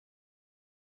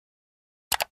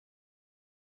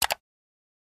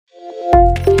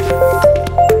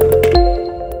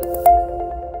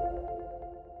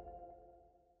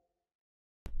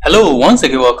once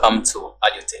again, welcome to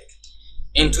AdjoTech.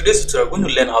 In today's tutorial, we're going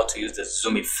to learn how to use the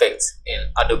zoom effect in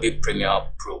Adobe Premiere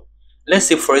Pro. Let's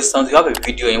say, for instance, you have a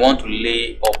video and you want to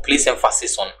lay or place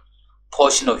emphasis on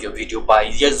portion of your video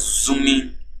by just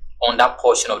zooming on that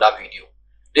portion of that video.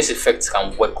 This effect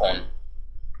can work on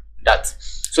that.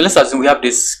 So let's assume we have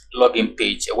this login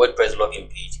page, a WordPress login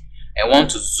page, and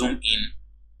want to zoom in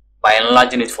by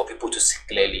enlarging it for people to see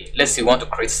clearly. Let's say we want to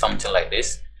create something like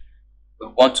this. We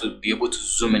want to be able to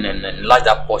zoom in and enlarge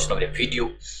that portion of the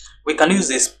video. We can use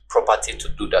this property to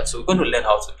do that. So we're going to learn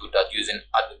how to do that using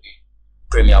Adobe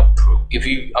Premiere Pro.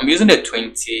 I'm using the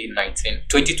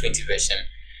 2020 version.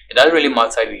 It doesn't really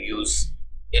matter if you use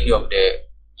any of the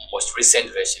most recent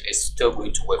version, it's still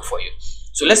going to work for you.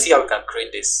 So let's see how we can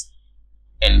create this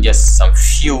in just some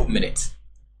few minutes.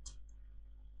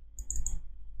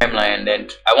 Timeline, and then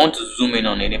I want to zoom in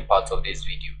on any part of this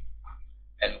video,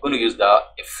 and we're going to use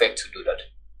that effect to do that.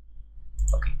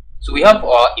 Okay, so we have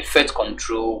our effect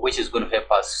control, which is going to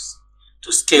help us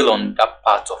to scale on that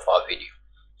part of our video.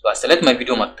 So I select my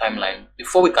video on my timeline.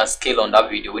 Before we can scale on that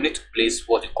video, we need to place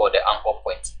what we call the anchor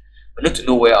point. We need to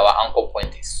know where our anchor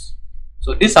point is.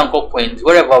 So this anchor point,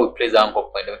 wherever we place the anchor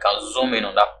point, we can zoom in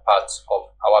on that part of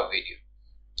our video.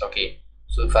 Okay,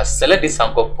 so if I select this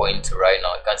anchor point right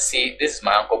now, you can see this is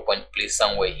my anchor point placed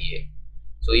somewhere here.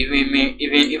 So even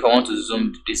if I want to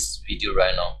zoom to this video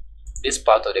right now, this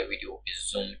part of the video is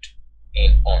zoomed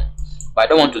in on, but I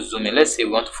don't want to zoom in. Let's say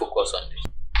we want to focus on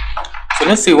this. So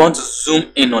let's say we want to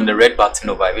zoom in on the red button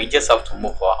over here. We just have to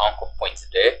move our anchor point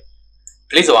there,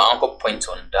 place our anchor point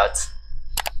on that,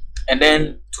 and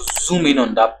then to zoom in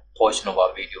on that portion of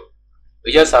our video,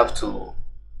 we just have to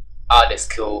add a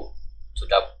scale to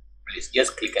that place.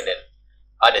 Just click and then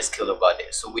add a scale over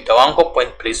there. So with our anchor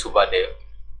point placed over there,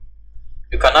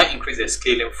 you can now increase the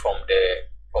scaling from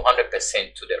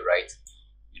 100% to the right.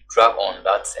 You drag on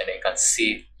that and you can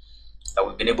see that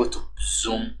we've been able to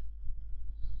zoom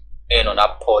in on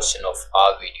that portion of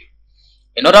our video.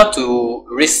 In order to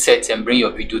reset and bring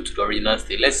your video to the original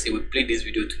state, let's say we play this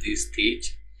video to this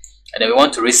stage and then we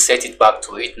want to reset it back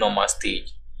to its normal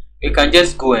stage. You can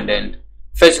just go and then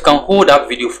first you can hold that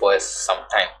video for some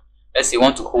time. Let's say you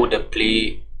want to hold the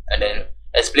play and then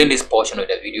explain this portion of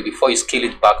the video before you scale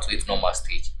it back to its normal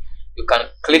stage. You can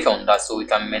click on that, so we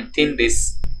can maintain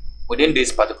this within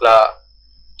this particular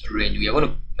range. We are going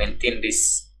to maintain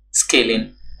this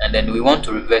scaling, and then we want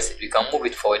to reverse it. We can move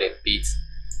it forward a bit,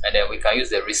 and then we can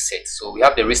use the reset. So we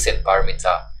have the reset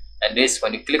parameter, and this,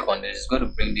 when you click on this, it's going to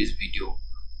bring this video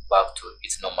back to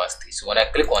its normal stage. So when I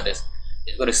click on this,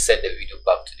 it's going to set the video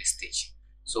back to this stage.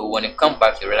 So when you come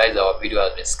back, you realize our video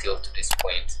has been scaled to this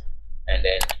point, and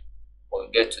then when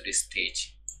we get to this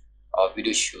stage, our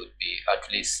video should be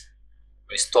at least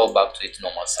restored back to its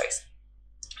normal size.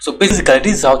 So basically,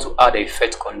 this is how to add the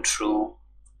effect control.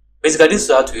 Basically, this is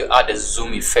how to add the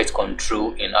zoom effect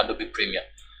control in Adobe Premiere.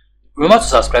 Remember to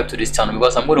subscribe to this channel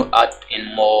because I'm going to add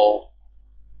in more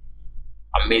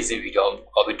amazing videos.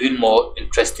 I'll be doing more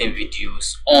interesting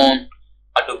videos on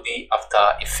Adobe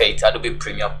After Effects, Adobe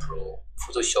Premiere Pro,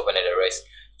 Photoshop, and the rest.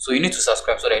 So you need to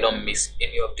subscribe so that you don't miss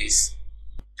any of this.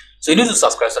 So you need to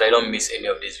subscribe so that you don't miss any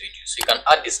of these videos. So you can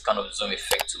add this kind of zoom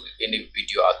effect to any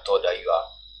video at all that you are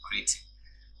creating.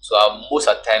 So I most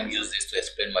of the time use this to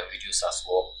explain my videos as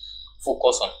well.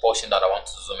 Focus on portion that I want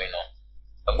to zoom in on.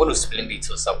 I'm going to explain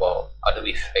details about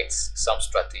Adobe Effects, some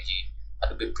strategy,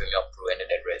 Adobe Premiere Pro, and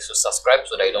the rest. So subscribe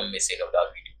so that you don't miss any of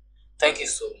that video. Thank you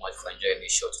so much for enjoying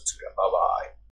this short tutorial. Bye bye.